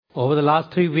Over the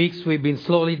last 3 weeks, we've been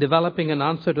slowly developing an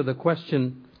answer to the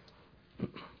question,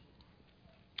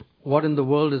 what in the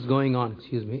world is going on?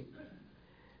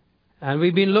 And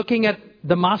we've been looking at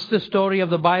the master story of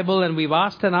the Bible, and we've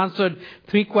asked and answered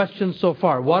 3 questions so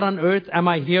far. What on earth am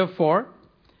I here for?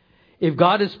 If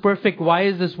God is perfect, why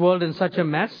is this world in such a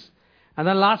mess? And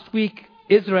then last week,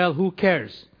 Israel, who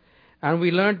cares? And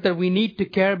we learned that we need to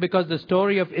care because the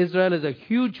story of Israel is a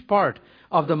huge part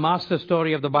of the master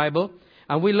story of the Bible.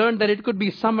 And we learned that it could be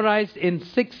summarized in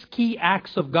 6 key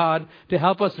acts of God to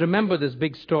help us remember this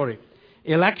big story.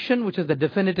 Election, which is the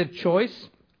definitive choice.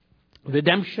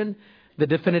 Redemption, the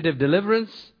definitive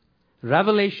deliverance.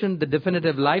 Revelation, the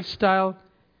definitive lifestyle.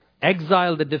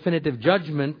 Exile, the definitive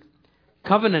judgment.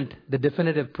 Covenant, the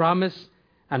definitive promise.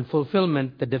 And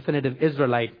fulfillment, the definitive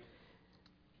Israelite,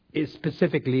 is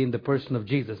specifically in the person of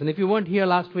Jesus. And if you weren't here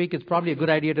last week, it's probably a good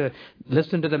idea to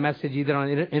listen to the message either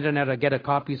on the internet or get a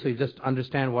copy so you just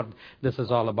understand what this is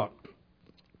all about.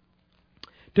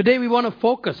 Today we want to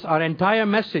focus our entire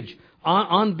message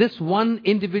on this one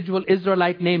individual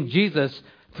Israelite named Jesus,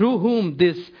 through whom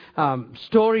this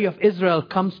story of Israel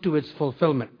comes to its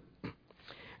fulfillment.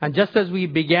 And just as we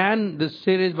began this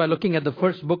series by looking at the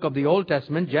first book of the Old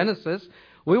Testament, Genesis,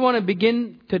 we want to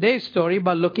begin today's story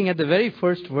by looking at the very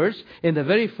first verse in the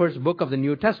very first book of the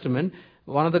New Testament,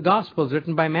 one of the Gospels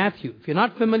written by Matthew. If you're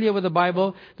not familiar with the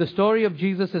Bible, the story of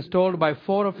Jesus is told by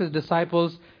 4 of his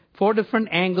disciples, 4 different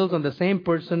angles on the same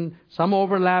person, some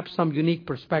overlap, some unique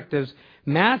perspectives.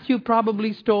 Matthew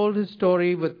probably told his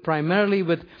story primarily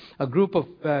with a group of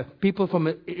people from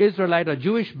an Israelite or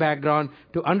Jewish background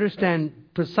to understand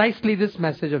precisely this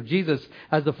message of Jesus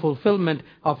as the fulfillment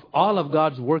of all of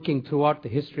God's working throughout the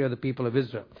history of the people of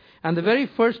Israel. And the very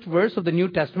first verse of the New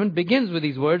Testament begins with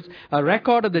these words, a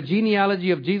record of the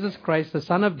genealogy of Jesus Christ, the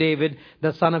son of David,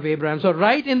 the son of Abraham. So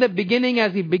right in the beginning,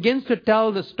 as he begins to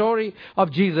tell the story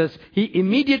of Jesus, he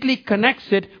immediately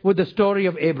connects it with the story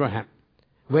of Abraham,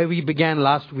 where we began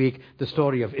last week, the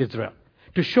story of Israel.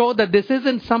 To show that this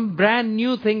isn't some brand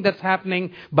new thing that's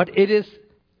happening, but it is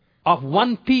of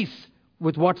one piece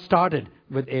with what started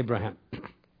with Abraham.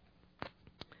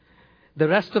 The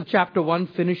rest of chapter 1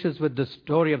 finishes with the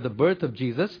story of the birth of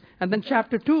Jesus. And then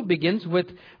chapter 2 begins with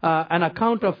an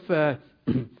account of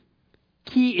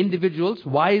key individuals,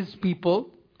 wise people,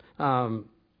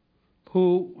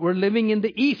 who were living in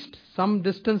the east, some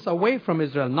distance away from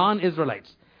Israel,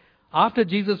 non-Israelites. After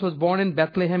Jesus was born in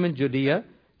Bethlehem in Judea,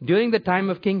 during the time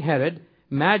of King Herod,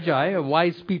 Magi, or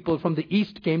wise people from the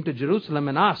east, came to Jerusalem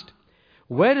and asked,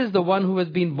 "Where is the one who has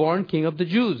been born King of the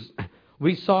Jews?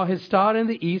 We saw his star in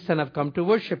the east and have come to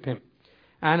worship him."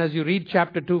 And as you read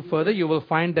chapter 2 further, you will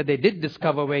find that they did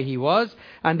discover where he was,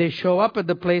 and they show up at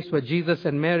the place where Jesus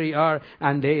and Mary are,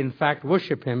 and they in fact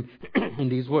worship him in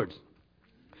these words.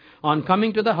 On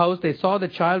coming to the house, they saw the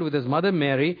child with his mother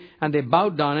Mary, and they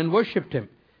bowed down and worshipped him.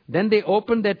 Then they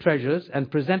opened their treasures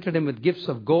and presented him with gifts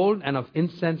of gold and of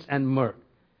incense and myrrh.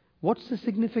 What's the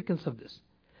significance of this?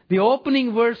 The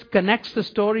opening verse connects the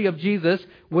story of Jesus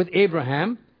with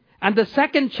Abraham, and the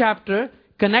second chapter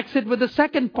connects it with the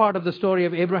second part of the story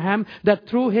of Abraham, that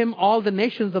through him all the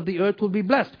nations of the earth will be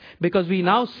blessed. Because we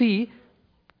now see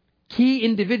key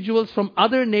individuals from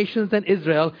other nations than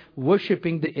Israel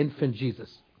worshipping the infant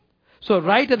Jesus. So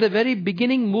right at the very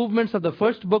beginning movements of the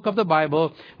first book of the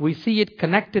Bible, we see it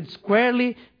connected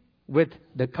squarely with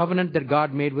the covenant that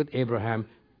God made with Abraham,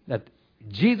 that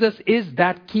Jesus is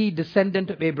that key descendant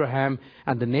of Abraham,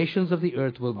 and the nations of the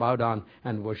earth will bow down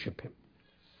and worship him.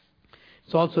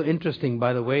 It's also interesting,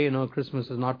 by the way,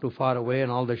 Christmas is not too far away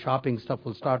and all the shopping stuff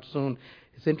will start soon.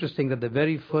 It's interesting that the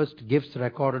very first gifts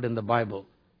recorded in the Bible,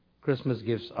 Christmas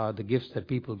gifts, are the gifts that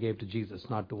people gave to Jesus,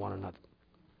 not to one another.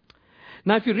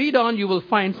 Now, if you read on, you will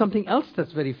find something else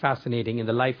that's very fascinating in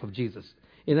the life of Jesus.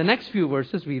 In the next few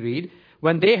verses, we read,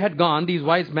 when they had gone, these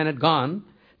wise men had gone,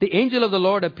 the angel of the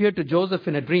Lord appeared to Joseph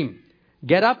in a dream.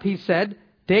 "Get up," he said,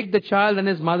 "take the child and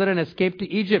his mother and escape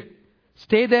to Egypt.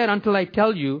 Stay there until I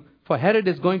tell you, for Herod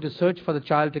is going to search for the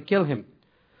child to kill him."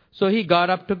 So he got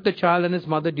up, took the child and his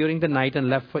mother during the night and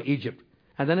left for Egypt.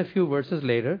 And then a few verses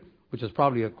later, which was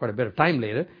probably quite a bit of time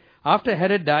later, after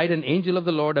Herod died, an angel of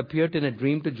the Lord appeared in a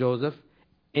dream to Joseph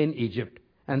in Egypt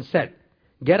and said,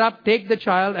 "Get up, take the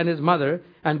child and his mother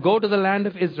and go to the land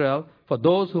of Israel, for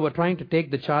those who were trying to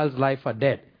take the child's life are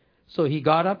dead." So he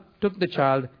got up, took the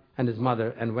child and his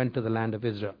mother and went to the land of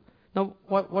Israel. Now,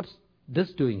 what's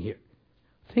this doing here?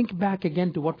 Think back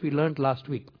again to what we learned last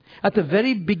week. At the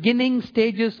very beginning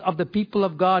stages of the people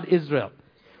of God, Israel,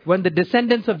 when the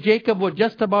descendants of Jacob were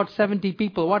just about 70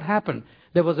 people, what happened?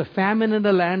 There was a famine in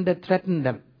the land that threatened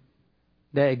them,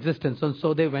 their existence, and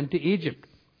so they went to Egypt.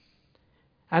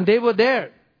 And they were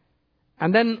there.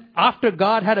 And then after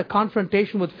God had a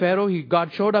confrontation with Pharaoh,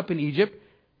 God showed up in Egypt.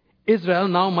 Israel,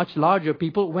 now much larger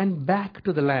people, went back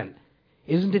to the land.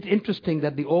 Isn't it interesting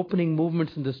that the opening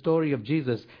movements in the story of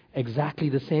Jesus, exactly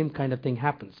the same kind of thing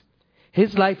happens?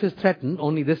 His life is threatened,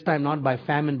 only this time not by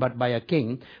famine but by a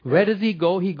king. Where does he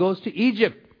go? He goes to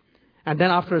Egypt. And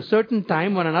then after a certain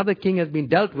time, when another king has been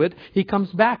dealt with, he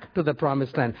comes back to the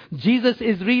promised land. Jesus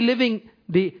is reliving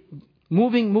the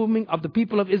moving of the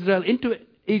people of Israel into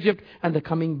Egypt and the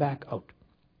coming back out.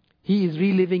 He is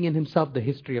reliving in himself the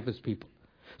history of his people.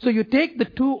 So you take the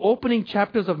two opening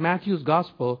chapters of Matthew's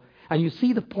Gospel and you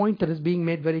see the point that is being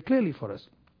made very clearly for us.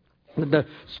 The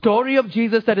story of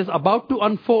Jesus that is about to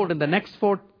unfold in the next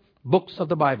 4 books of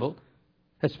the Bible,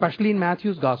 especially in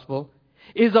Matthew's Gospel,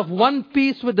 is of one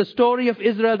piece with the story of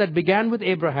Israel that began with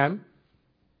Abraham,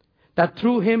 that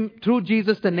through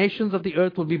Jesus, the nations of the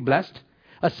earth will be blessed.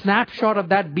 A snapshot of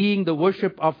that being the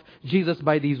worship of Jesus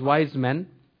by these wise men.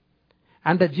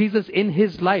 And that Jesus in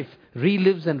his life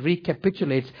relives and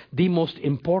recapitulates the most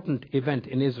important event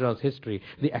in Israel's history,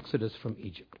 the Exodus from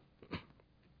Egypt.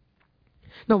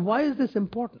 Now, why is this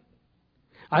important?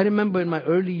 I remember in my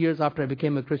early years after I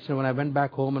became a Christian, when I went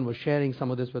back home and was sharing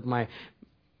some of this with my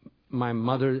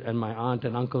mother and my aunt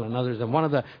and uncle and others, and one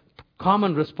of the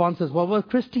common responses was, well,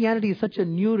 Christianity is such a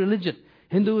new religion.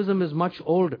 Hinduism is much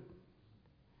older.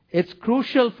 It's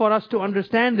crucial for us to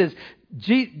understand this.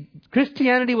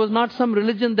 Christianity was not some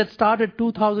religion that started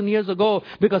 2,000 years ago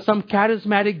because some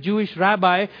charismatic Jewish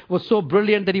rabbi was so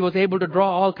brilliant that he was able to draw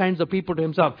all kinds of people to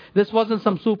himself. This wasn't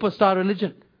some superstar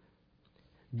religion.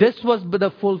 This was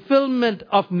the fulfillment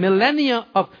of millennia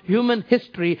of human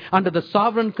history under the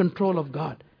sovereign control of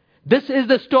God. This is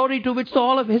the story to which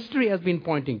all of history has been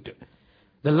pointing to.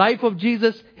 The life of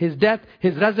Jesus, his death,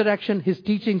 his resurrection, his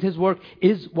teachings, his work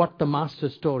is what the master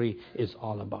story is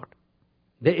all about.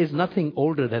 There is nothing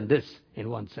older than this in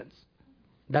one sense.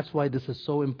 That's why this is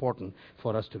so important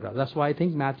for us to grasp. That's why I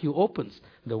think Matthew opens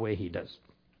the way he does.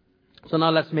 So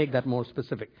now let's make that more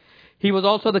specific. He was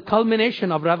also the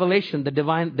culmination of revelation, the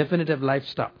divine definitive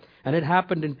lifestyle. And it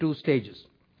happened in 2 stages.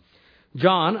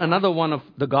 John, another one of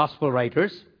the gospel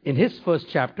writers, in his first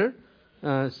chapter,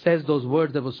 says those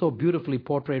words that were so beautifully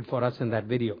portrayed for us in that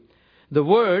video. The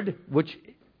word, which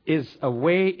is a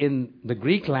way in the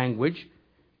Greek language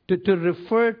to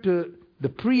refer to the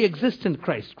pre-existent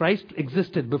Christ. Christ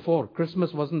existed before.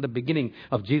 Christmas wasn't the beginning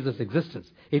of Jesus' existence.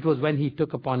 It was when he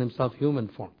took upon himself human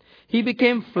form. He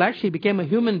became flesh, he became a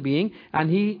human being, and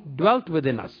he dwelt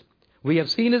within us. We have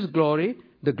seen his glory,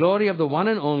 the glory of the one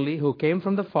and only who came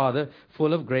from the Father,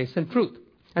 full of grace and truth.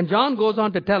 And John goes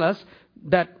on to tell us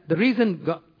that the reason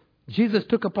Jesus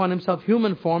took upon himself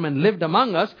human form and lived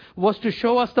among us was to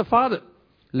show us the Father.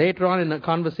 Later on in a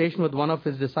conversation with one of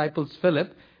his disciples,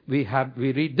 Philip, we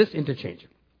read this interchange.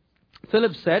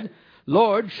 Philip said,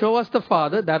 Lord, show us the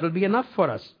Father, that will be enough for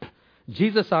us.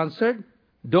 Jesus answered,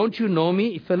 don't you know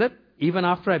me, Philip, even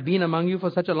after I've been among you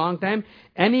for such a long time?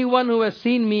 Anyone who has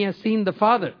seen me has seen the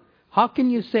Father. How can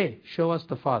you say, show us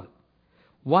the Father?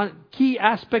 One key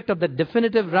aspect of the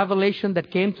definitive revelation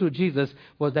that came through Jesus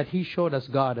was that he showed us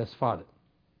God as Father.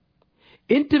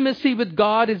 Intimacy with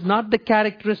God is not the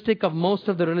characteristic of most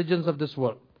of the religions of this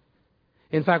world.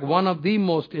 In fact, one of the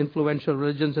most influential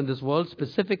religions in this world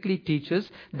specifically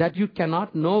teaches that you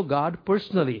cannot know God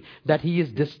personally, that he is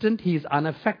distant, he is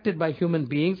unaffected by human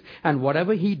beings, and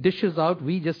whatever he dishes out,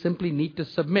 we just simply need to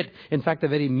submit. In fact, the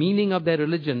very meaning of their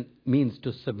religion means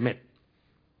to submit.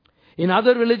 In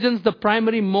other religions, the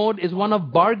primary mode is one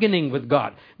of bargaining with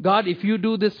God. God, if you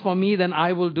do this for me, then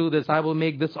I will do this. I will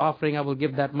make this offering. I will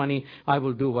give that money. I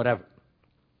will do whatever.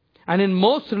 And in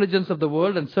most religions of the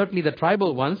world, and certainly the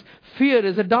tribal ones, fear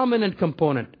is a dominant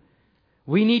component.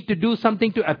 We need to do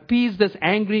something to appease this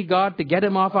angry God, to get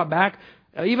him off our back.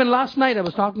 Even last night, I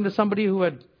was talking to somebody who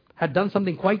had done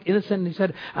something quite innocent. And he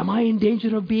said, am I in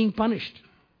danger of being punished?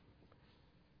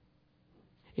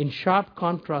 In sharp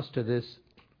contrast to this,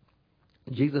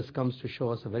 Jesus comes to show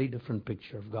us a very different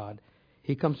picture of God.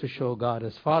 He comes to show God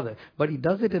as Father. But he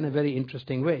does it in a very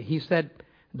interesting way. He said,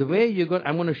 the way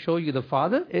I'm going to show you the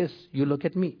Father is you look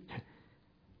at me.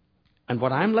 And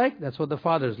what I'm like, that's what the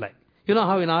Father's like. You know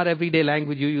how in our everyday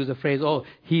language you use a phrase, oh,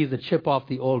 he's a chip off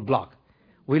the old block.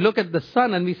 We look at the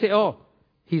Son and we say, oh,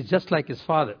 he's just like his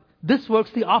Father. This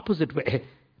works the opposite way.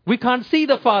 We can't see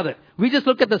the Father. We just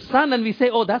look at the Son and we say,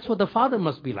 oh, that's what the Father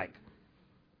must be like.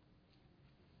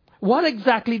 What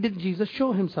exactly did Jesus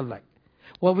show himself like?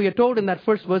 Well, we are told in that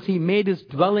first verse, he made his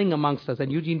dwelling amongst us.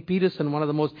 And Eugene Peterson, one of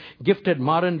the most gifted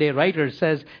modern-day writers,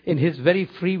 says in his very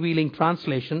freewheeling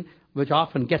translation, which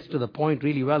often gets to the point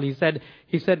really well, he said,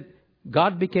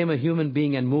 God became a human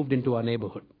being and moved into our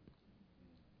neighborhood.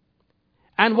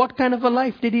 And what kind of a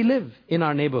life did he live in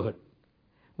our neighborhood?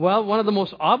 Well, one of the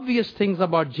most obvious things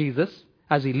about Jesus,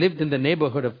 as he lived in the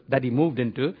neighborhood that he moved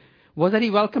into, was that he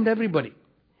welcomed everybody.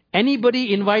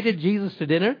 Anybody invited Jesus to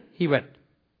dinner, he went.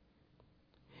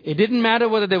 It didn't matter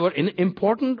whether they were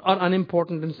important or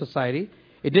unimportant in society.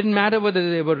 It didn't matter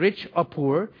whether they were rich or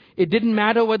poor. It didn't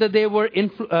matter whether they were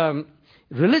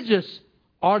religious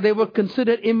or they were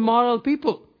considered immoral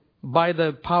people by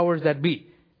the powers that be.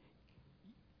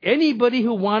 Anybody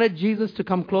who wanted Jesus to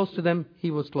come close to them,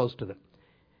 he was close to them.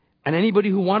 And anybody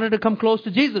who wanted to come close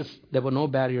to Jesus, there were no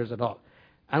barriers at all.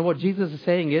 And what Jesus is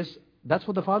saying is, that's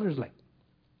what the Father is like.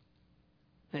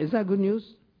 Is that good news?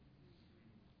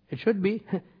 It should be.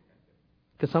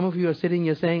 Because some of you are sitting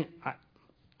here saying,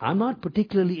 I'm not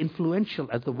particularly influential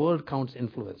as the world counts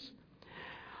influence.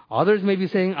 Others may be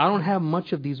saying, I don't have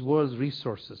much of these world's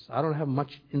resources. I don't have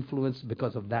much influence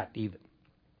because of that either.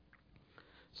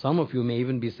 Some of you may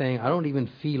even be saying, I don't even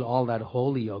feel all that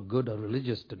holy or good or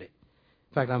religious today.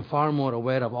 In fact, I'm far more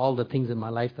aware of all the things in my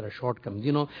life that are shortcomings.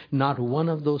 You know, not one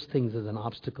of those things is an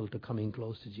obstacle to coming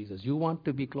close to Jesus. You want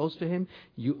to be close to him,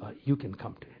 you can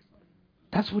come to him.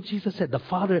 That's what Jesus said. The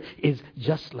Father is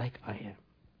just like I am.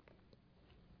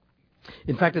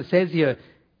 In fact, it says here,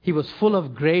 he was full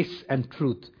of grace and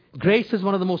truth. Grace is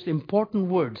one of the most important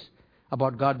words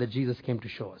about God that Jesus came to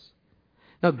show us.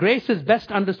 Now, grace is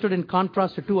best understood in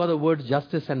contrast to two other words,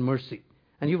 justice and mercy.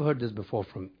 And you've heard this before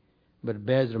from me, but it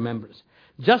bears remembrance.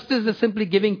 Justice is simply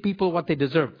giving people what they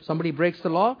deserve. Somebody breaks the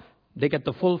law, they get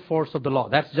the full force of the law.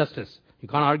 That's justice. You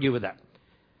can't argue with that.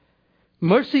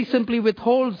 Mercy simply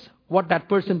withholds what that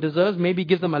person deserves, maybe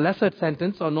gives them a lesser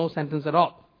sentence or no sentence at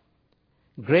all.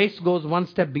 Grace goes one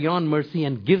step beyond mercy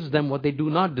and gives them what they do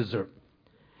not deserve.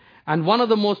 And one of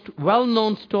the most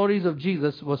well-known stories of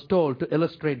Jesus was told to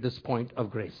illustrate this point of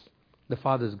grace, the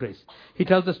Father's grace. He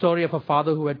tells the story of a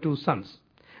father who had two sons.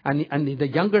 And the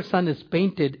younger son is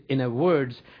painted in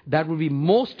words that would be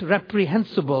most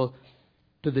reprehensible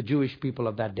to the Jewish people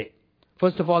of that day.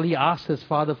 First of all, he asks his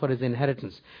father for his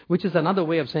inheritance, which is another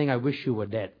way of saying, I wish you were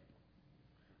dead.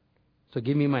 So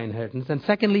give me my inheritance. And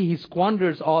secondly, he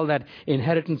squanders all that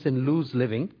inheritance in loose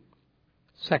living.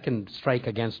 Second strike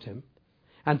against him.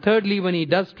 And thirdly, when he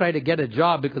does try to get a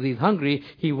job because he's hungry,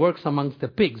 he works amongst the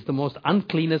pigs, the most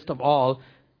uncleanest of all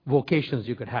vocations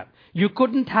you could have. You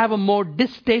couldn't have a more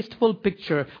distasteful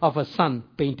picture of a son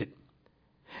painted.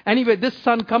 Anyway, this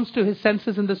son comes to his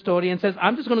senses in the story and says,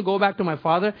 I'm just going to go back to my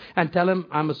father and tell him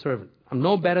I'm a servant. I'm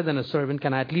no better than a servant.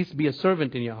 Can I at least be a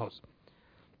servant in your house?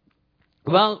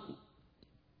 Well,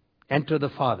 enter the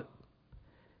father.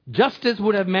 Justice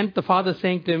would have meant the father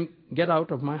saying to him, get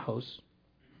out of my house.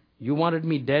 You wanted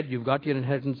me dead. You've got your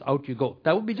inheritance. Out you go.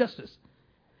 That would be justice.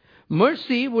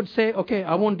 Mercy would say, okay,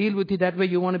 I won't deal with you that way.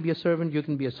 You want to be a servant, you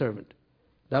can be a servant.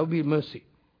 That would be mercy.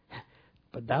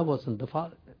 But that wasn't the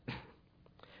father.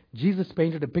 Jesus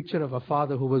painted a picture of a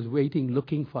father who was waiting,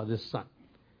 looking for this son.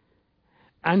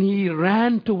 And he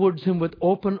ran towards him with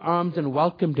open arms and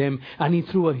welcomed him, and he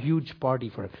threw a huge party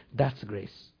for him. That's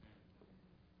grace.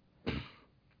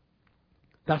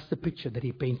 That's the picture that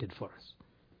he painted for us.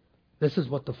 This is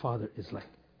what the Father is like.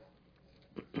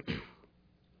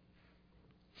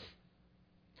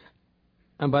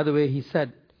 And by the way, he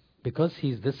said, because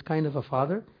he's this kind of a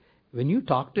father, when you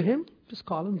talk to him, just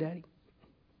call him Daddy.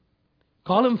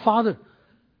 Call him Father.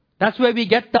 That's where we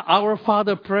get the Our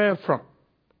Father prayer from.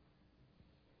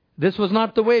 This was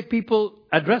not the way people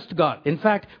addressed God. In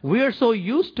fact, we are so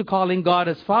used to calling God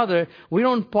as Father, we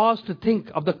don't pause to think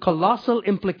of the colossal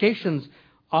implications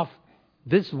of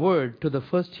this word to the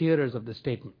first hearers of the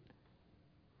statement.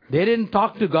 They didn't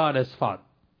talk to God as Father.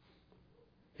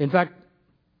 In fact,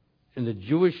 in the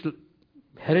Jewish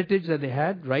heritage that they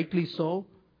had, rightly so,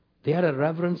 they had a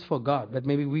reverence for God that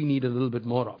maybe we need a little bit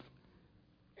more of.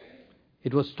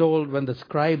 It was told when the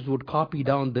scribes would copy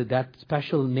down that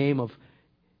special name of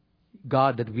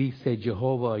God that we say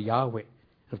Jehovah or Yahweh.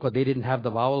 Of course, they didn't have the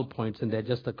vowel points and they're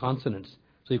just the consonants,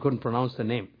 so you couldn't pronounce the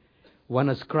name. When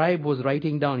a scribe was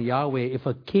writing down Yahweh, if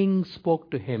a king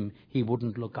spoke to him, he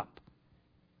wouldn't look up.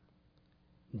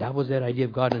 That was their idea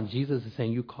of God, and Jesus is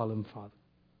saying, you call him Father.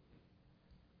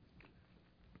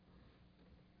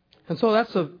 And so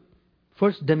that's the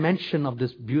first dimension of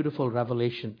this beautiful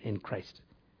revelation in Christ.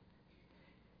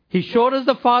 He showed us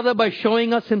the Father by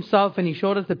showing us himself, and he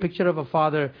showed us the picture of a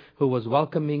Father who was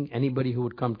welcoming anybody who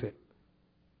would come to him.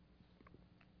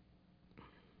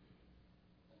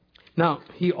 Now,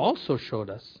 he also showed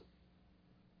us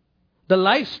the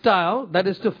lifestyle that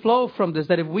is to flow from this,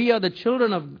 that if we are the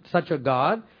children of such a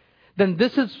God, then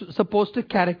this is supposed to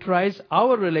characterize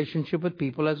our relationship with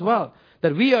people as well.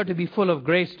 That we are to be full of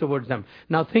grace towards them.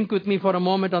 Now think with me for a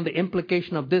moment on the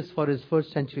implication of this for his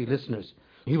first century listeners.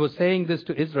 He was saying this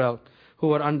to Israel, who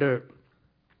were under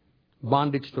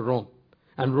bondage to Rome.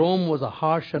 And Rome was a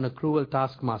harsh and a cruel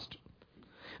taskmaster.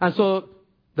 And so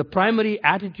the primary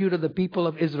attitude of the people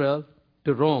of Israel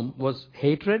to Rome was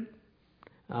hatred,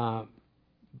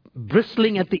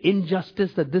 bristling at the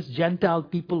injustice that this Gentile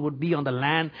people would be on the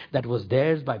land that was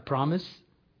theirs by promise.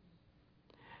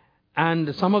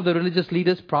 And some of the religious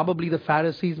leaders, probably the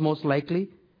Pharisees most likely,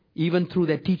 even through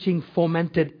their teaching,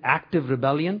 fomented active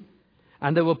rebellion.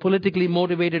 And there were politically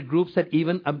motivated groups that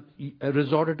even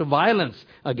resorted to violence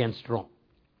against Rome.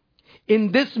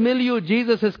 In this milieu,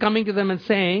 Jesus is coming to them and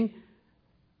saying,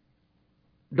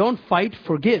 don't fight,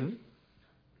 forgive.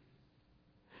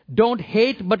 Don't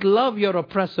hate but love your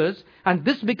oppressors. And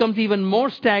this becomes even more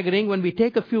staggering when we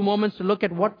take a few moments to look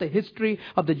at what the history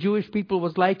of the Jewish people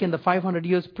was like in the 500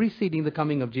 years preceding the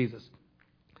coming of Jesus.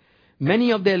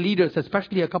 Many of their leaders,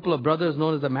 especially a couple of brothers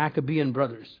known as the Maccabean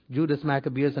brothers, Judas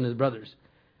Maccabeus and his brothers,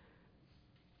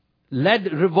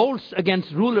 led revolts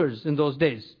against rulers in those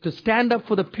days to stand up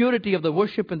for the purity of the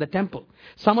worship in the temple.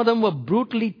 Some of them were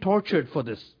brutally tortured for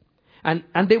this. And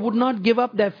they would not give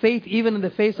up their faith even in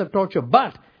the face of torture.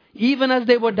 But even as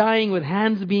they were dying with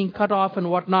hands being cut off and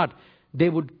whatnot, they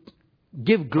would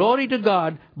give glory to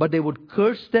God, but they would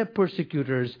curse their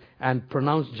persecutors and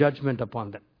pronounce judgment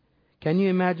upon them. Can you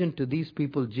imagine to these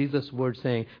people Jesus' words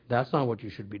saying, that's not what you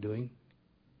should be doing.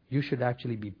 You should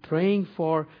actually be praying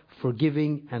for,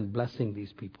 forgiving, and blessing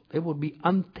these people. It would be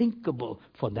unthinkable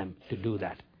for them to do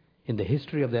that in the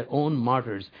history of their own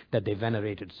martyrs that they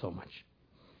venerated so much.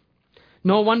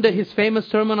 No wonder his famous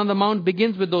Sermon on the Mount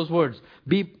begins with those words.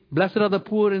 Blessed are the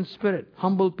poor in spirit,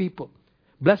 humble people.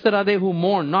 Blessed are they who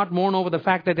mourn, not mourn over the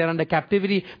fact that they are under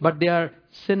captivity, but they are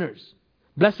sinners.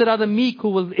 Blessed are the meek who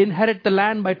will inherit the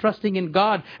land by trusting in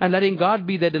God and letting God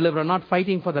be their deliverer, not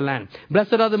fighting for the land.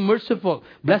 Blessed are the merciful.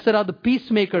 Blessed are the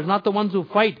peacemakers, not the ones who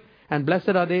fight. And blessed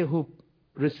are they who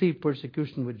receive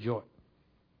persecution with joy.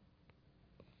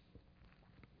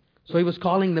 So he was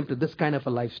calling them to this kind of a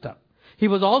lifestyle. He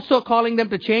was also calling them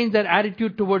to change their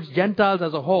attitude towards Gentiles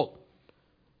as a whole.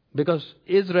 Because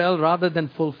Israel, rather than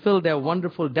fulfill their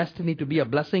wonderful destiny to be a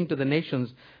blessing to the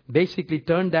nations, basically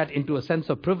turned that into a sense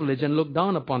of privilege and looked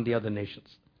down upon the other nations.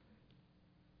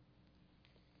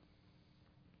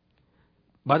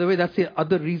 By the way, that's the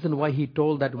other reason why he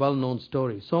told that well-known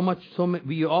story.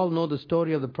 We all know the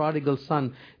story of the prodigal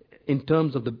son in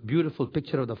terms of the beautiful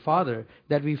picture of the father,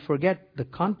 that we forget the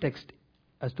context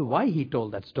as to why he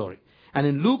told that story. And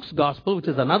in Luke's gospel, which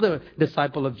is another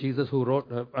disciple of Jesus who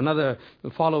wrote, another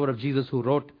follower of Jesus who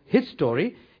wrote his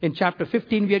story, in chapter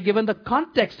 15, we are given the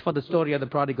context for the story of the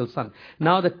prodigal son.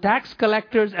 Now, the tax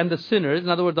collectors and the sinners, in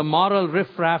other words, the moral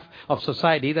riffraff of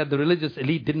society that the religious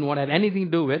elite didn't want to have anything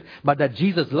to do with, but that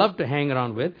Jesus loved to hang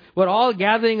around with, were all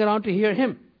gathering around to hear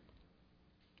him.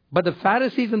 But the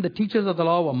Pharisees and the teachers of the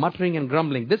law were muttering and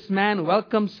grumbling. This man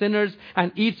welcomes sinners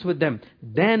and eats with them.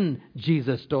 Then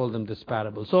Jesus told them this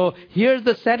parable. So here's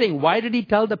the setting. Why did he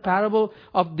tell the parable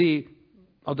of the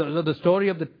story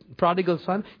of the prodigal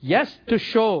son? Yes, to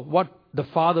show what the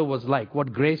father was like,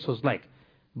 what grace was like.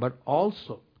 But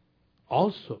also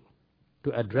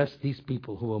to address these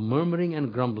people who were murmuring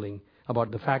and grumbling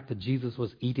about the fact that Jesus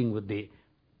was eating with the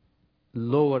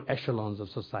lower echelons of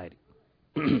society.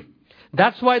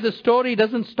 That's why the story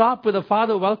doesn't stop with the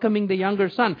father welcoming the younger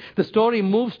son. The story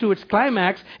moves to its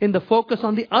climax in the focus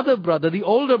on the other brother, the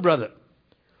older brother,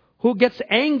 who gets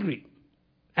angry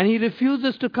and he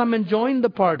refuses to come and join the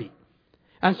party.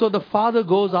 And so the father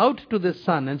goes out to the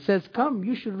son and says, come,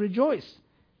 you should rejoice.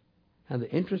 And the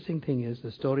interesting thing is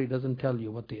the story doesn't tell you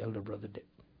what the elder brother did.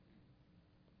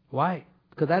 Why?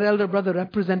 Because that elder brother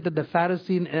represented the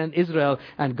Pharisee and Israel,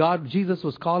 and Jesus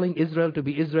was calling Israel to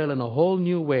be Israel in a whole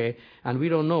new way, and we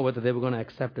don't know whether they were going to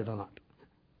accept it or not.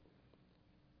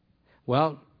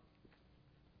 Well,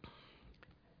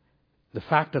 the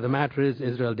fact of the matter is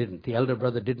Israel didn't. The elder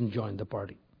brother didn't join the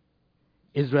party.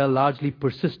 Israel largely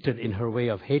persisted in her way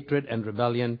of hatred and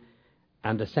rebellion,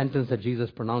 and the sentence that Jesus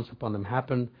pronounced upon them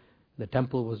happened. The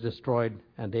temple was destroyed,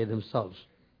 and they themselves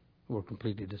were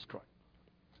completely destroyed.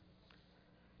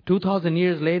 2,000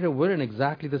 years later, we're in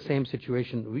exactly the same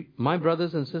situation. My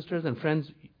brothers and sisters and friends,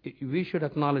 we should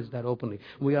acknowledge that openly.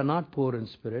 We are not poor in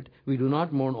spirit. We do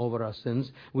not mourn over our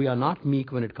sins. We are not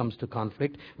meek when it comes to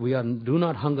conflict. We do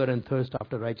not hunger and thirst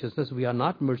after righteousness. We are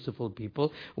not merciful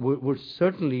people. We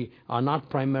certainly are not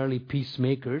primarily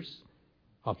peacemakers.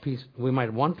 Of peace. We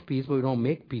might want peace, but we don't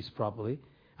make peace properly.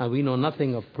 And we know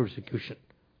nothing of persecution.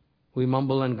 We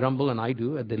mumble and grumble, and I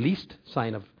do, at the least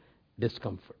sign of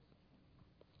discomfort.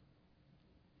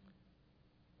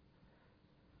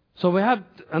 So we have,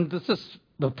 and this is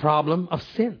the problem of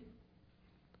sin.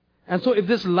 And so if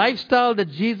this lifestyle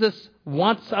that Jesus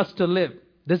wants us to live,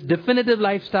 this definitive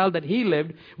lifestyle that He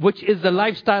lived, which is the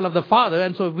lifestyle of the Father,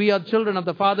 and so if we are children of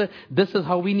the Father, this is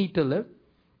how we need to live.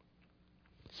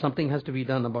 Something has to be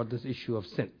done about this issue of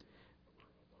sin.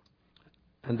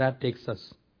 And that takes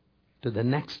us to the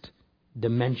next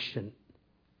dimension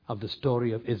of the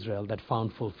story of Israel that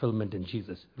found fulfillment in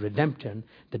Jesus. Redemption,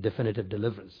 the definitive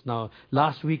deliverance. Now,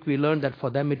 last week we learned that for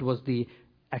them it was the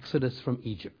exodus from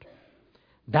Egypt.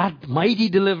 That mighty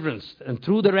deliverance, and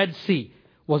through the Red Sea,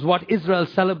 was what Israel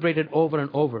celebrated over and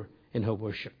over in her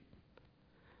worship.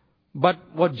 But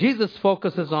what Jesus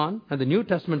focuses on, and the New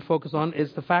Testament focuses on,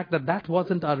 is the fact that that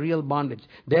wasn't our real bondage.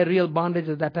 Their real bondage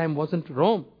at that time wasn't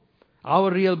Rome.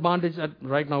 Our real bondage,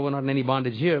 right now we're not in any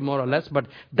bondage here, more or less, but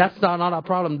that's not our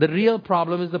problem. The real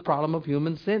problem is the problem of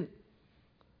human sin.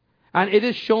 And it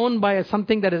is shown by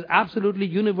something that is absolutely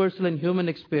universal in human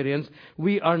experience.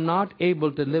 We are not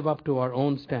able to live up to our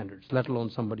own standards, let alone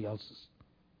somebody else's.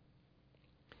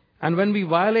 And when we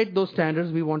violate those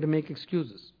standards, we want to make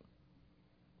excuses.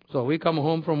 So we come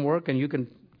home from work and you can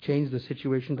change the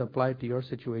situation to apply it to your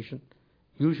situation.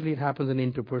 Usually it happens in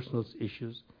interpersonal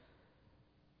issues.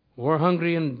 We're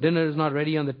hungry and dinner is not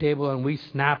ready on the table and we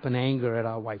snap in anger at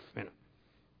our wife,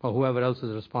 or whoever else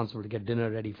is responsible to get dinner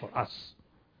ready for us.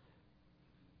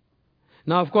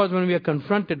 Now, of course, when we are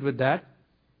confronted with that,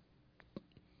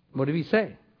 what do we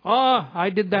say? Oh, I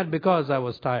did that because I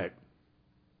was tired.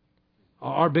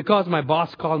 Or because my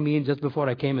boss called me in just before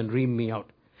I came and reamed me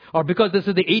out. Or because this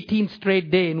is the 18th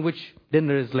straight day in which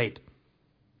dinner is late.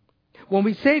 When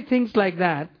we say things like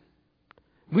that,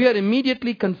 we are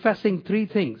immediately confessing three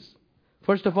things.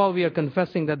 First of all, we are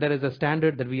confessing that there is a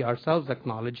standard that we ourselves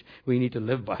acknowledge we need to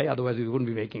live by. Otherwise, we wouldn't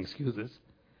be making excuses.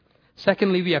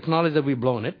 Secondly, we acknowledge that we've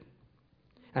blown it.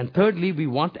 And thirdly, we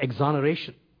want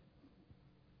exoneration.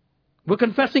 We're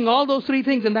confessing all those three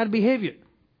things in that behavior.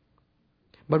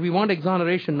 But we want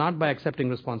exoneration not by accepting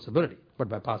responsibility, but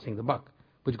by passing the buck,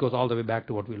 which goes all the way back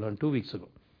to what we learned 2 weeks ago.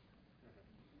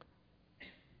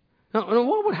 Now,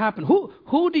 what would happen?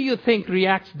 Who do you think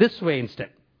reacts this way instead?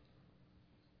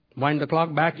 Wind the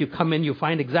clock back, you come in, you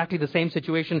find exactly the same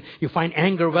situation, you find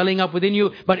anger welling up within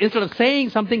you, but instead of saying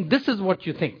something, this is what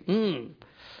you think.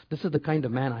 This is the kind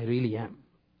of man I really am.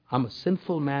 I'm a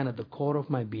sinful man at the core of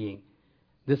my being.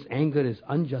 This anger is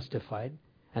unjustified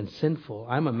and sinful.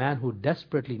 I'm a man who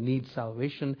desperately needs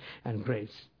salvation and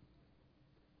grace.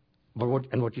 But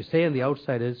what you say on the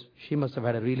outside is, she must have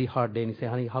had a really hard day. And you say,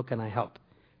 honey, how can I help?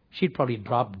 She'd probably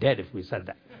drop dead if we said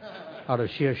that, out of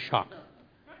sheer shock.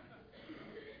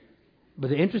 But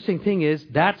the interesting thing is,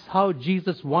 that's how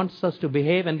Jesus wants us to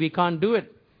behave, and we can't do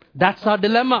it. That's our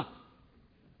dilemma.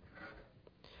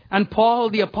 And Paul,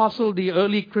 the apostle, the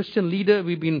early Christian leader,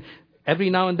 we've been every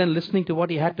now and then listening to what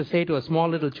he had to say to a small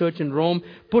little church in Rome,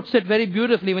 puts it very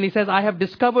beautifully when he says, I have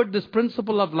discovered this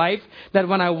principle of life, that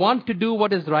when I want to do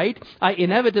what is right, I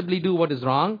inevitably do what is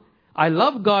wrong. I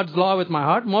love God's law with my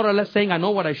heart, more or less saying I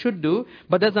know what I should do,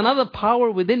 but there's another power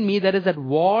within me that is at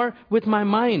war with my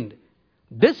mind.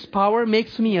 This power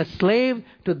makes me a slave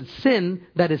to the sin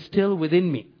that is still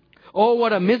within me. Oh,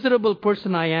 what a miserable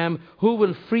person I am. Who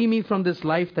will free me from this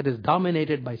life that is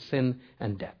dominated by sin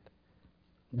and death?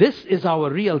 This is our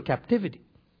real captivity.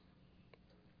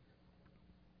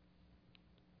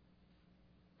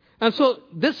 And so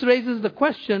this raises the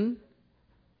question,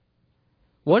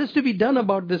 what is to be done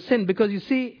about this sin? Because you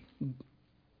see,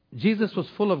 Jesus was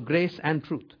full of grace and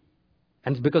truth.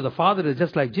 And because the Father is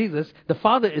just like Jesus, the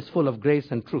Father is full of grace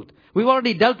and truth. We've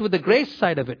already dealt with the grace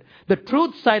side of it. The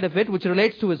truth side of it, which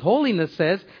relates to His holiness,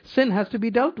 says sin has to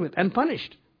be dealt with and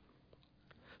punished.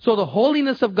 So the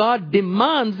holiness of God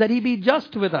demands that He be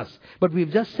just with us. But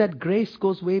we've just said grace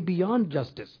goes way beyond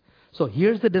justice. So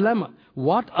here's the dilemma.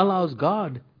 What allows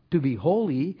God to be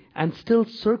holy and still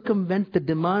circumvent the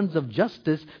demands of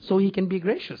justice so He can be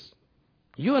gracious?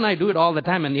 You and I do it all the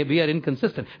time, and we are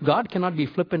inconsistent. God cannot be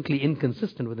flippantly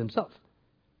inconsistent with Himself.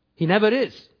 He never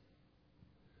is.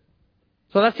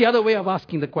 So that's the other way of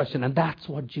asking the question, and that's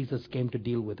what Jesus came to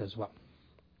deal with as well.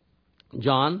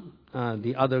 John,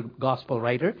 the other gospel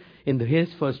writer, in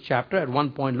his first chapter, at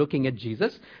one point looking at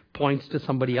Jesus, points to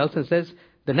somebody else and says,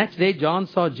 the next day John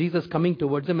saw Jesus coming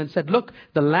towards him and said, look,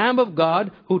 the Lamb of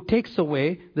God who takes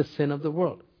away the sin of the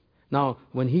world. Now,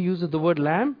 when he uses the word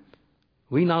lamb,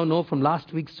 we now know from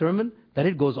last week's sermon that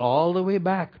it goes all the way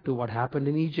back to what happened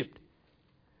in Egypt.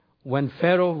 When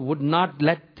Pharaoh would not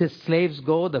let his slaves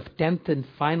go, the 10th and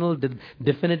final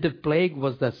definitive plague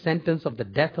was the sentence of the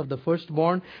death of the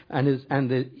firstborn, and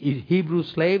the Hebrew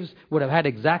slaves would have had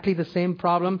exactly the same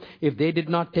problem if they did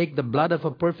not take the blood of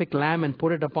a perfect lamb and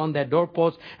put it upon their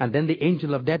doorposts, and then the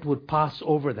angel of death would pass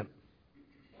over them.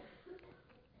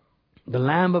 The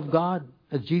Lamb of God,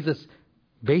 as Jesus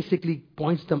basically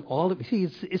points them all. See,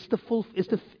 it's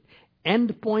the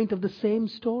end point of the same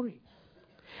story.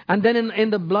 And then in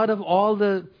the blood of all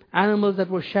the animals that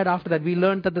were shed after that, we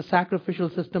learned that the sacrificial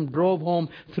system drove home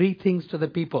three things to the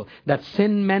people. That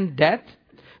sin meant death.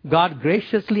 God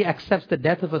graciously accepts the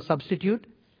death of a substitute.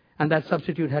 And that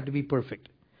substitute had to be perfect.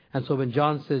 And so when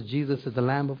John says Jesus is the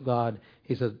Lamb of God,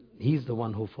 he says he's the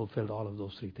one who fulfilled all of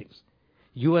those three things.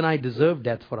 You and I deserve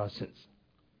death for our sins.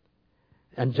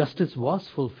 And justice was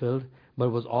fulfilled, but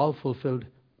it was all fulfilled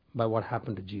by what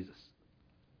happened to Jesus.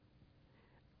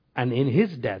 And in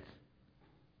his death,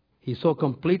 he so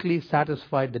completely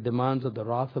satisfied the demands of the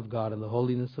wrath of God and the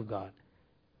holiness of God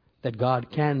that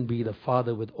God can be the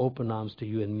Father with open arms to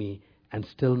you and me and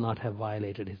still not have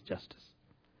violated his justice.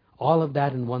 All of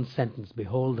that in one sentence.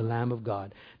 Behold the Lamb of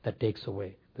God that takes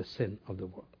away the sin of the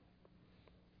world.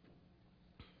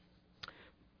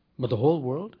 But the whole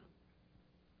world?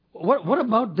 What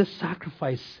about this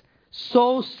sacrifice?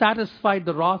 So satisfied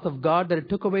the wrath of God that it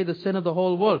took away the sin of the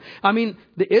whole world. I mean,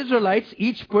 the Israelites,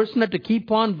 each person had to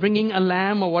keep on bringing a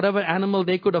lamb or whatever animal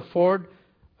they could afford,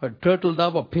 a turtle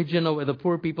dove or pigeon or the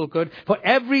poor people could. For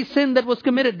every sin that was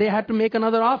committed, they had to make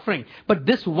another offering. But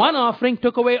this one offering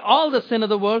took away all the sin of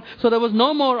the world, so there was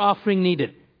no more offering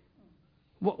needed.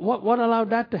 What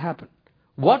allowed that to happen?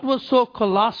 What was so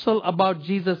colossal about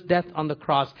Jesus' death on the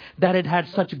cross that it had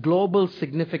such global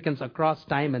significance across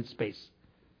time and space?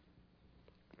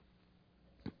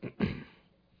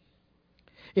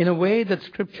 In a way that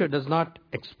Scripture does not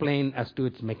explain as to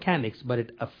its mechanics, but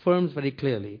it affirms very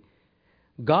clearly,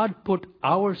 God put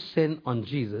our sin on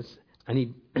Jesus,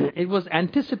 and it was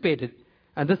anticipated.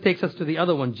 And this takes us to the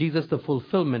other one, Jesus, the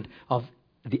fulfillment of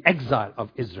the exile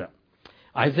of Israel.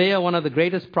 Isaiah, one of the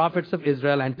greatest prophets of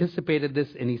Israel, anticipated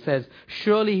this, and he says,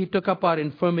 "Surely he took up our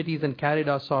infirmities and carried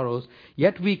our sorrows,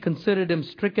 yet we considered him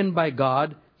stricken by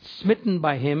God, smitten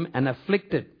by him, and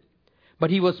afflicted. But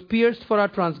he was pierced for our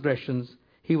transgressions,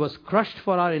 he was crushed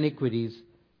for our iniquities.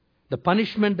 The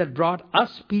punishment that brought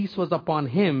us peace was upon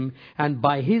him, and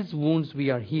by his wounds we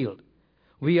are healed.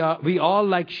 We all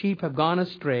like sheep have gone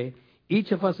astray,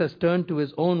 each of us has turned to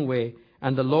his own way,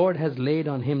 and the Lord has laid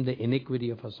on him the iniquity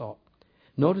of us all."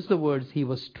 Notice the words, he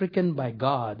was stricken by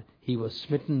God, he was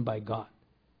smitten by God.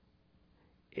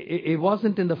 It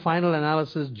wasn't in the final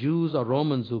analysis Jews or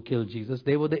Romans who killed Jesus.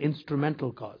 They were the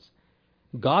instrumental cause.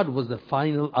 God was the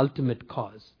final, ultimate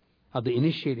cause, of the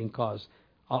initiating cause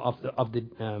of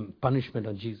the punishment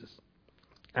on Jesus.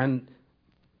 And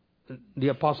the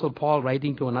Apostle Paul,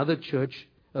 writing to another church,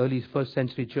 early first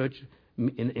century church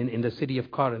in the city of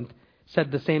Corinth,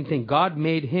 said the same thing. God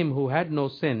made him who had no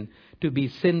sin to be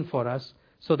sin for us,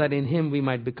 so that in him we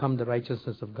might become the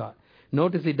righteousness of God.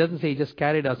 Notice it doesn't say he just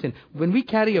carried our sin. When we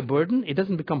carry a burden, it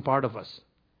doesn't become part of us.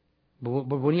 But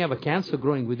when you have a cancer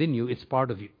growing within you, it's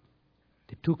part of you.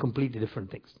 They're two completely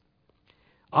different things.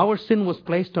 Our sin was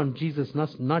placed on Jesus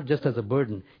not just as a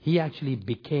burden. He actually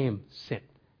became sin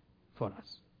for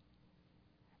us.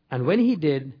 And when he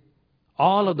did,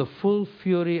 all of the full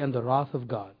fury and the wrath of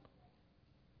God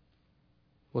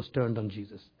was turned on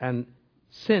Jesus. And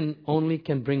sin only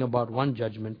can bring about one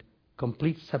judgment,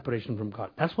 complete separation from God.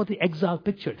 That's what the exile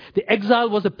pictured. The exile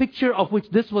was a picture of which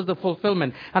this was the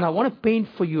fulfillment. And I want to paint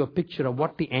for you a picture of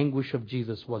what the anguish of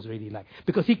Jesus was really like.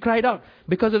 Because he cried out.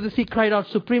 Because of this, he cried out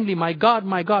supremely, my God,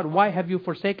 why have you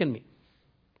forsaken me?"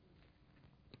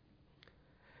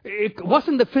 It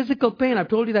wasn't the physical pain. I've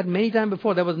told you that many times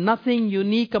before. There was nothing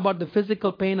unique about the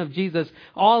physical pain of Jesus.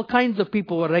 All kinds of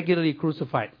people were regularly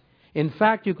crucified. In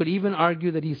fact, you could even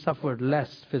argue that he suffered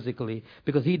less physically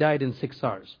because he died in 6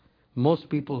 hours. Most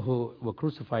people who were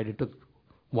crucified, it took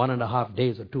 1.5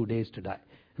 days or 2 days to die.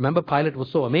 Remember, Pilate was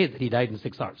so amazed that he died in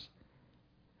 6 hours.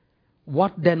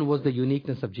 What then was the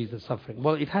uniqueness of Jesus' suffering?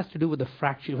 Well, it has to do with the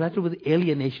fracture. It has to do with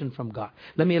alienation from God.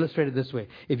 Let me illustrate it this way.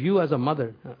 If you as a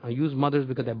mother, I use mothers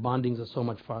because their bondings are so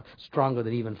much far stronger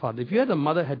than even fathers. If you as a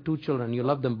mother had 2 children, you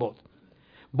love them both.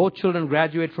 Both children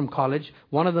graduate from college.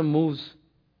 One of them moves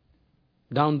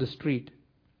down the street,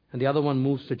 and the other one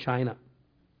moves to China.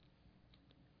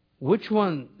 Which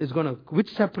separation is going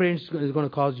to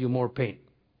cause you more pain?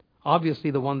 Obviously,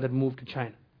 the one that moved to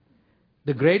China.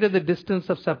 The greater the distance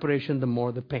of separation, the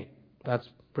more the pain. That's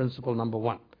principle number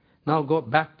 1. Now go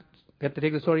back. You have to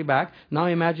take the story back. Now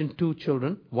imagine 2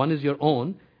 children. One is your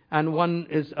own, and one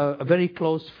is a very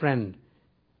close friend,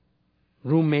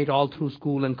 roommate all through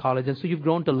school and college, and so you've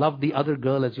grown to love the other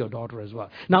girl as your daughter as well.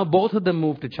 Now both of them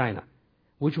moved to China.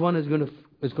 Which one is going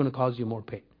to cause you more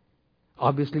pain?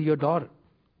 Obviously your daughter.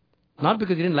 Not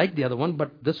because you didn't like the other one,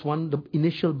 but this one,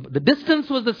 the distance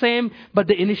was the same, but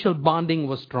the initial bonding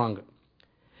was stronger.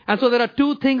 And so there are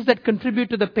two things that contribute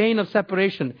to the pain of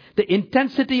separation: the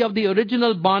intensity of the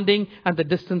original bonding and the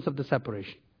distance of the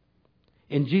separation.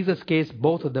 In Jesus' case,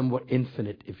 both of them were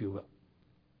infinite, if you will.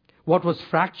 What was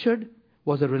fractured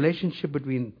was a relationship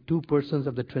between two persons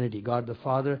of the Trinity, God the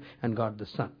Father and God the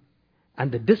Son.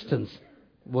 And the distance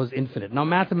was infinite. Now,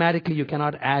 mathematically, you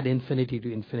cannot add infinity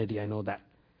to infinity, I know that.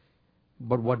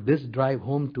 But what this drives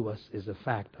home to us is the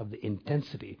fact of the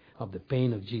intensity of the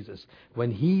pain of Jesus.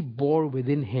 When He bore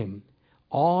within Him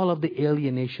all of the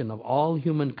alienation of all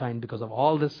humankind because of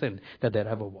all the sin that there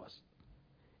ever was.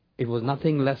 It was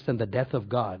nothing less than the death of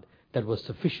God that was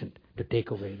sufficient to take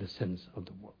away the sins of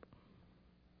the world.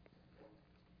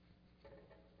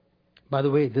 By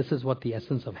the way, this is what the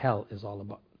essence of hell is all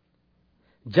about.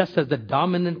 Just as the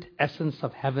dominant essence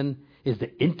of heaven is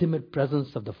the intimate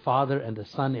presence of the Father and the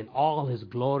Son in all His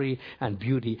glory and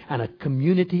beauty and a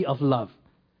community of love,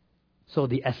 so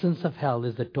the essence of hell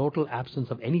is the total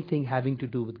absence of anything having to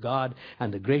do with God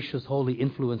and the gracious, holy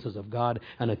influences of God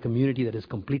and a community that is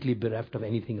completely bereft of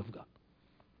anything of God.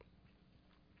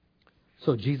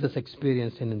 So Jesus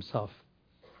experienced in Himself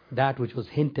that which was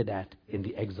hinted at in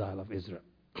the exile of Israel.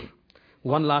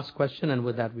 One last question, and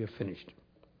with that we are finished.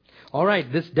 All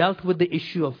right, this dealt with the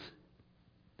issue of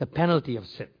the penalty of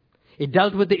sin. It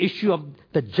dealt with the issue of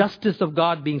the justice of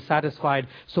God being satisfied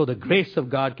so the grace of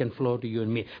God can flow to you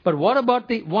and me. But what about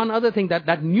the one other thing,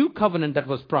 that new covenant that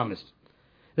was promised?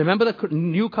 Remember the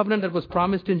new covenant that was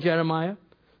promised in Jeremiah?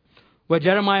 Where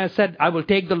Jeremiah said, I will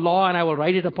take the law and I will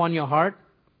write it upon your heart.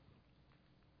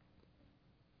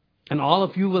 And all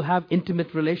of you will have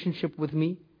intimate relationship with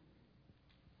me.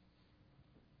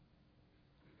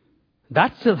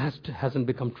 That still hasn't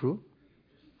become true.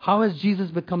 How has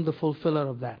Jesus become the fulfiller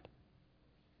of that?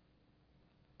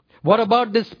 What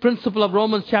about this principle of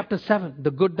Romans chapter 7?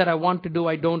 The good that I want to do,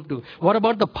 I don't do. What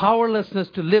about the powerlessness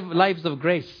to live lives of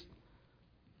grace?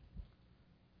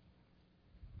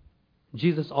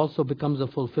 Jesus also becomes a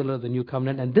fulfiller of the new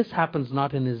covenant. And this happens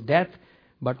not in His death,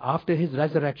 but after His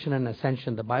resurrection and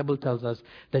ascension. The Bible tells us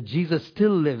that Jesus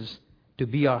still lives to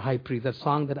be our high priest. That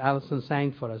song that Allison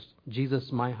sang for us,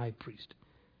 Jesus my high priest.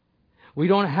 We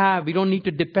don't need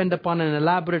to depend upon an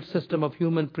elaborate system of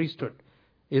human priesthood.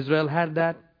 Israel had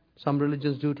that. Some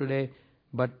religions do today.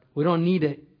 But we don't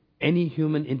need any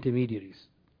human intermediaries.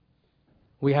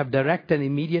 We have direct and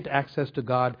immediate access to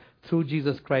God through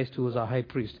Jesus Christ, who is our high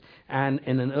priest. And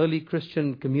in an early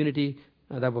Christian community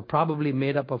that were probably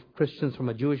made up of Christians from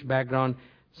a Jewish background,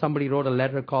 somebody wrote a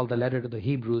letter called the Letter to the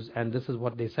Hebrews, and this is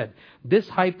what they said. This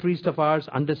high priest of ours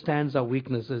understands our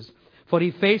weaknesses, for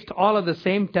He faced all of the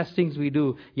same testings we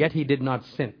do, yet He did not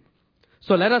sin.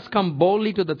 So let us come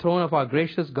boldly to the throne of our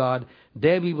gracious God.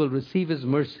 There we will receive His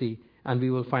mercy, and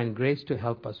we will find grace to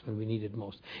help us when we need it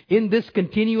most. In this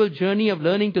continual journey of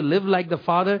learning to live like the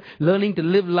Father, learning to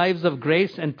live lives of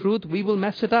grace and truth, we will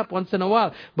mess it up once in a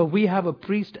while. But we have a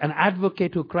priest, an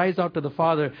advocate who cries out to the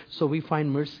Father, so we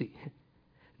find mercy.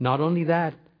 Not only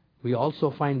that, we also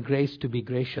find grace to be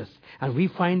gracious. And we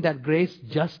find that grace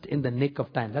just in the nick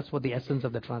of time. That's what the essence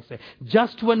of the translation.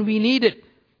 Just when we need it.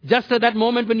 Just at that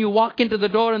moment when you walk into the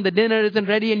door and the dinner isn't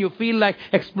ready and you feel like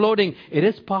exploding. It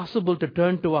is possible to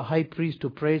turn to a high priest who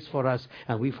prays for us,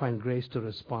 and we find grace to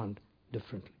respond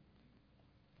differently.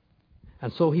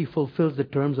 And so He fulfills the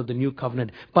terms of the new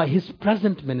covenant by His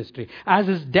present ministry. As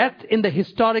His death in the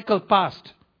historical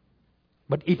past,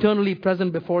 but eternally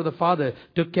present before the Father,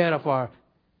 took care of our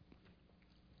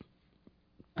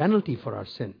penalty for our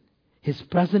sin. His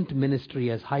present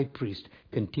ministry as high priest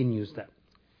continues that.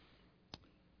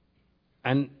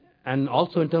 And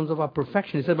also in terms of our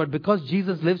perfection, He said, but because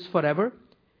Jesus lives forever,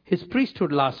 His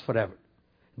priesthood lasts forever.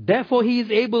 Therefore He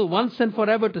is able once and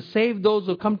forever to save those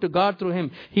who come to God through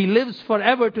Him. He lives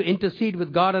forever to intercede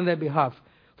with God on their behalf.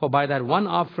 For by that one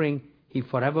offering, He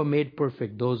forever made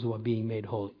perfect those who are being made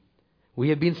holy. We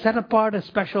have been set apart as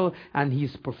special, and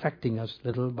He's perfecting us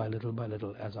little by little by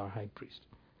little as our high priest.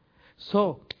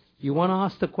 So, you want to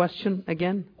ask the question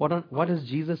again? What has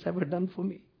Jesus ever done for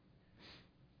me?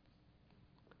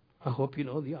 I hope you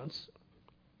know the answer.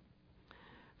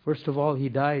 First of all, He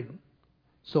died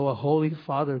so a holy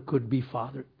Father could be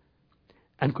Father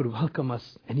and could welcome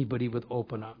us, anybody, with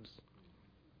open arms.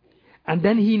 And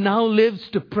then He now lives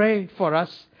to pray for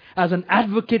us as an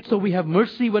advocate, so we have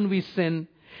mercy when we sin.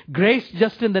 Grace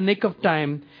just in the nick of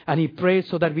time, and He prays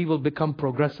so that we will become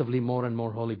progressively more and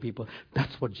more holy people.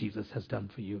 That's what Jesus has done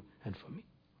for you and for me.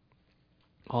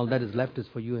 All that is left is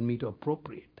for you and me to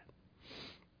appropriate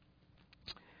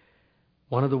that.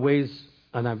 One of the ways,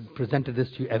 and I've presented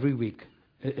this to you every week,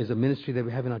 is a ministry that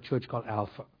we have in our church called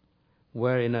Alpha,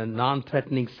 where in a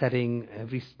non-threatening setting,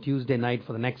 every Tuesday night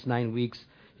for the next 9 weeks,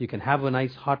 you can have a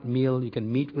nice hot meal, you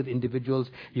can meet with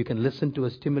individuals, you can listen to a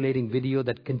stimulating video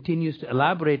that continues to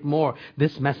elaborate more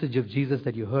this message of Jesus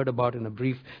that you heard about in a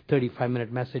brief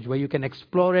 35-minute message, where you can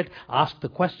explore it, ask the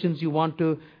questions you want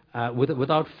to,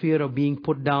 without fear of being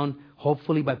put down,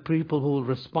 hopefully by people who will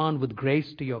respond with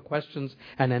grace to your questions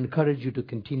and encourage you to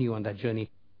continue on that journey.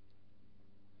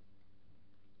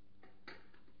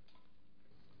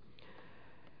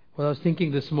 Well, I was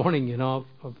thinking this morning, of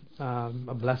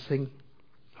a blessing.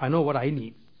 I know what I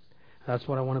need. That's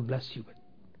what I want to bless you with.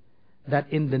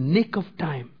 That in the nick of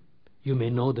time, you may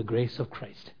know the grace of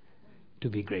Christ to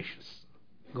be gracious.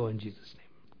 Go in Jesus' name.